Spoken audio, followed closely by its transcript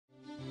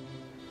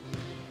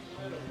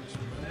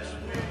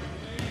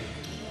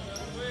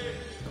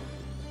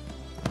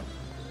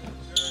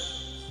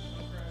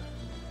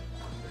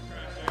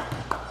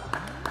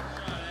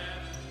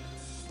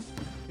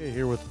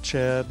Here with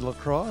Chad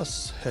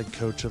Lacrosse, head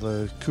coach of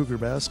the Cougar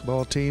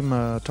Basketball team.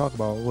 Talk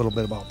about a little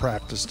bit about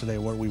practice today,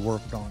 what we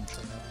worked on.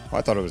 Well,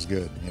 I thought it was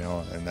good,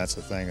 and that's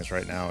the thing is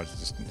right now it's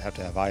just have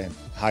to have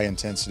high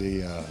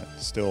intensity,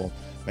 still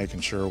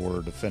making sure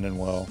we're defending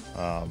well.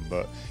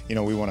 But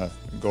we want to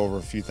go over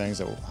a few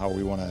things how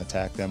we want to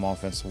attack them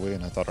offensively,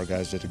 and I thought our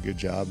guys did a good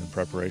job in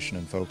preparation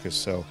and focus.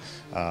 So,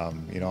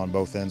 on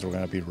both ends, we're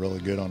going to be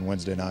really good on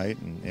Wednesday night,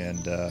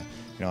 and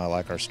I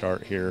like our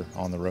start here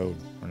on the road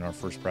in our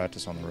first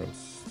practice on the road.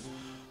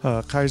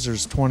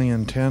 Keiser's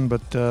 20-10,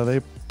 but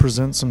they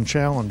present some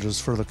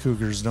challenges for the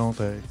Cougars, don't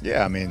they?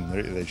 Yeah, I mean,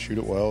 they shoot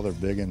it well. They're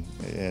big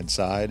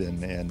inside,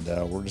 and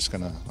we're just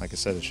going to, like I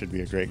said, it should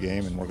be a great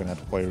game, and we're going to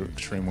have to play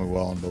extremely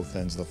well on both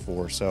ends of the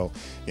floor. So,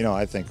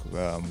 I think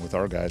with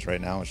our guys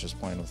right now, it's just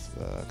playing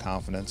with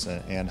confidence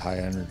and high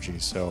energy.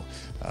 So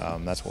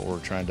that's what we're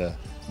trying to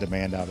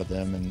demand out of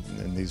them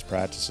in these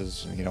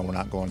practices. We're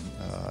not going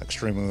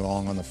extremely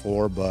long on the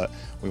floor, but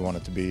we want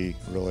it to be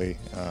really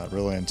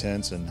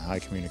intense and high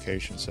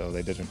communication. So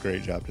they did a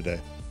great job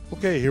today.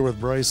 Okay, here with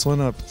Bryce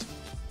Linnup.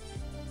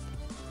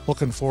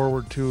 Looking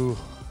forward to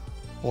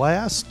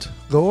last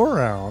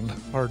go-around,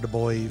 hard to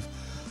believe.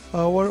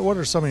 What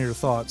are some of your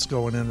thoughts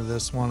going into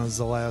this one as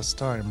the last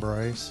time,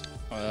 Bryce?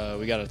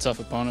 We got a tough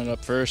opponent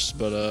up first,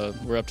 but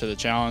we're up to the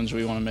challenge.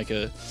 We want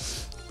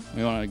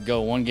to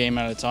go one game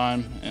at a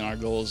time, and our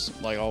goal is,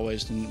 like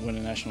always, to win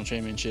a national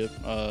championship.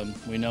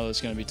 We know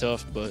it's going to be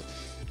tough, but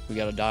we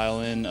got to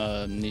dial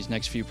in these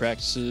next few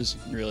practices,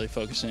 really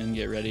focus in,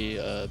 get ready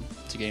to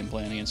game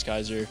plan against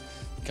Keiser,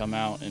 come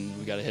out, and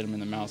we got to hit them in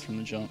the mouth from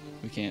the jump.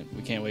 We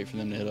can't wait for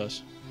them to hit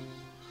us.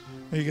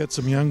 You got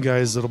some young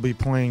guys that'll be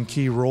playing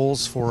key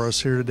roles for us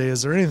here today.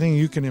 Is there anything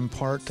you can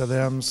impart to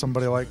them?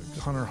 Somebody like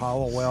Hunter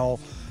Hollowell,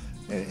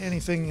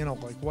 anything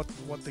like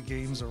what the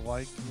games are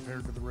like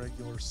compared to the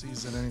regular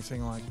season,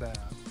 anything like that?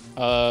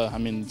 I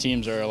mean, the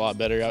teams are a lot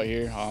better out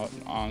here,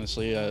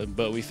 honestly,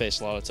 but we face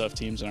a lot of tough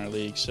teams in our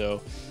league.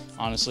 So,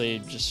 honestly,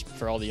 just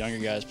for all the younger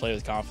guys, play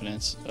with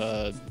confidence.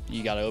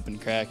 You got to open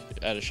crack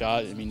at a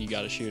shot. I mean, you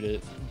got to shoot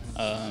it.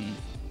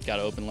 Got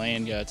to open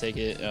lane, got to take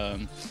it.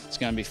 It's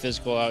going to be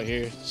physical out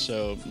here,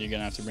 so you're going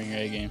to have to bring your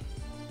A game.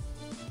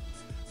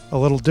 A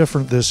little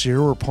different this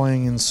year. We're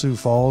playing in Sioux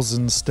Falls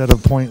instead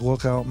of Point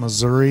Lookout,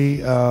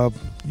 Missouri.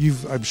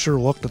 You've, I'm sure,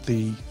 looked at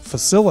the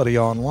facility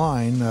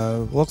online.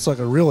 Looks like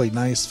a really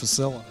nice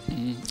facility.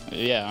 Mm-hmm.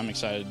 Yeah, I'm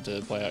excited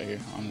to play out here,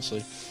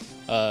 honestly.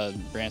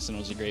 Branson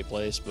was a great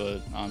place,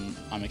 but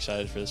I'm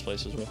excited for this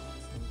place as well.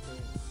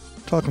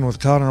 Talking with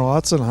Connor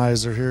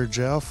Lotzenheiser here,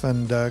 Jeff.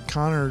 And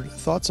Connor,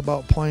 thoughts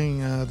about playing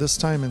this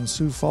time in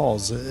Sioux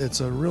Falls?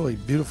 It's a really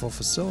beautiful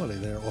facility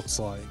there, it looks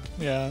like.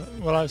 Yeah,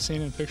 what I've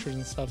seen in pictures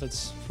and stuff,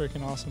 it's a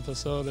freaking awesome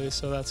facility,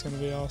 so that's going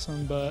to be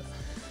awesome. But,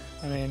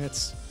 I mean,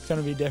 it's going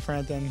to be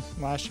different than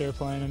last year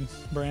playing in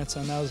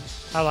Branson.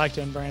 I liked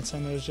it in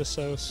Branson. It was just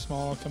so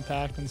small,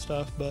 compact and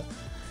stuff, but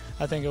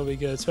I think it'll be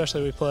good,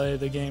 especially we play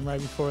the game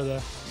right before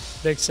the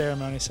big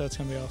ceremony, so it's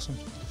going to be awesome.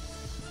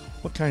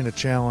 What kind of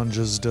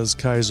challenges does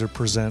Keiser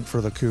present for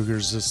the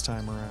Cougars this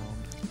time around?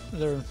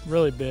 They're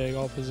really big,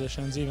 all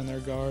positions, even their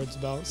guards,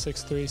 about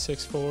 6'3",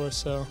 6'4",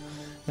 so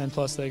then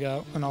plus they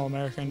got an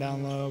All-American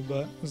down low,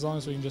 but as long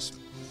as we can just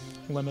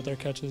limit their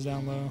catches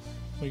down low,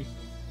 we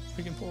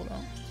can pull it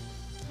out.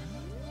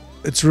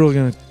 It's really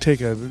going to take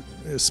a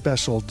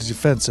special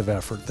defensive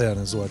effort then,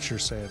 is what you're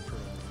saying.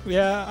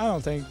 Yeah, I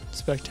don't think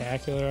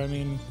spectacular. I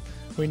mean,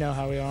 we know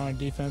how we are on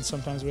defense.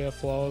 Sometimes we have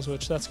flaws,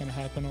 which that's going to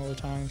happen all the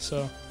time,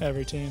 so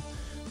every team.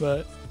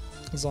 But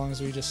as long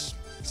as we just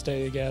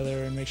stay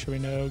together and make sure we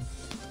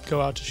go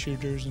out to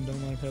shooters and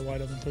don't let them hit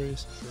wide open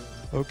threes.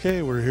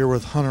 Okay, we're here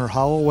with Hunter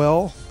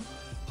Hollowell,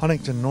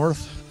 Huntington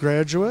North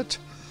graduate.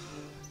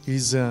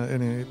 He's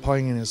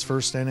playing in his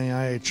first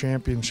NAIA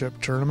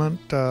championship tournament.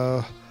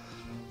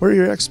 What are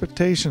your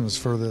expectations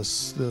for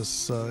this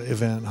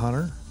event,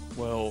 Hunter?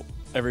 Well,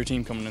 every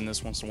team coming in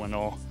this wants to win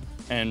all.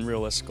 And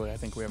realistically, I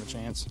think we have a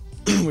chance.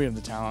 We have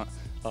the talent,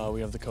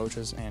 we have the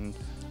coaches, and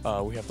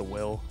we have the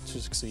will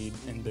to succeed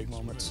in big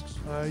moments.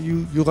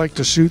 You like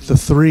to shoot the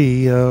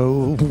three.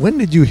 When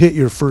did you hit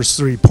your first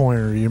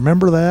three-pointer? You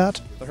remember that?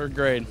 Third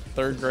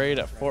grade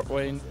at Fort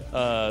Wayne,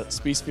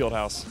 Speece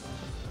Fieldhouse.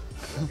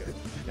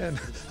 And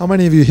how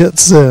many have you hit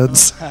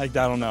since? I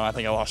don't know. I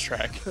think I lost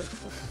track.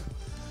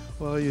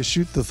 Well, you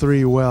shoot the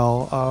three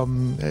well.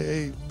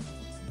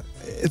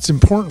 It's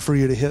important for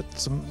you to hit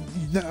some,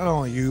 not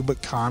only you,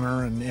 but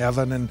Connor and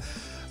Evan, and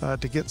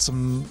to get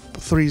some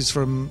threes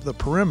from the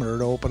perimeter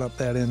to open up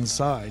that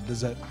inside.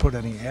 Does that put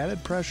any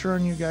added pressure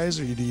on you guys,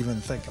 or do you even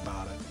think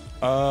about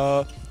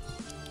it?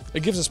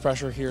 It gives us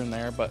pressure here and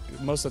there, but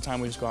most of the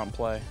time we just go out and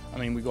play. I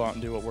mean, we go out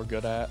and do what we're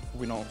good at.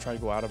 We don't try to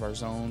go out of our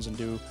zones and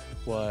do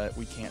what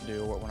we can't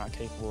do, what we're not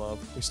capable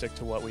of. We stick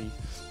to what we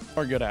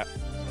are good at.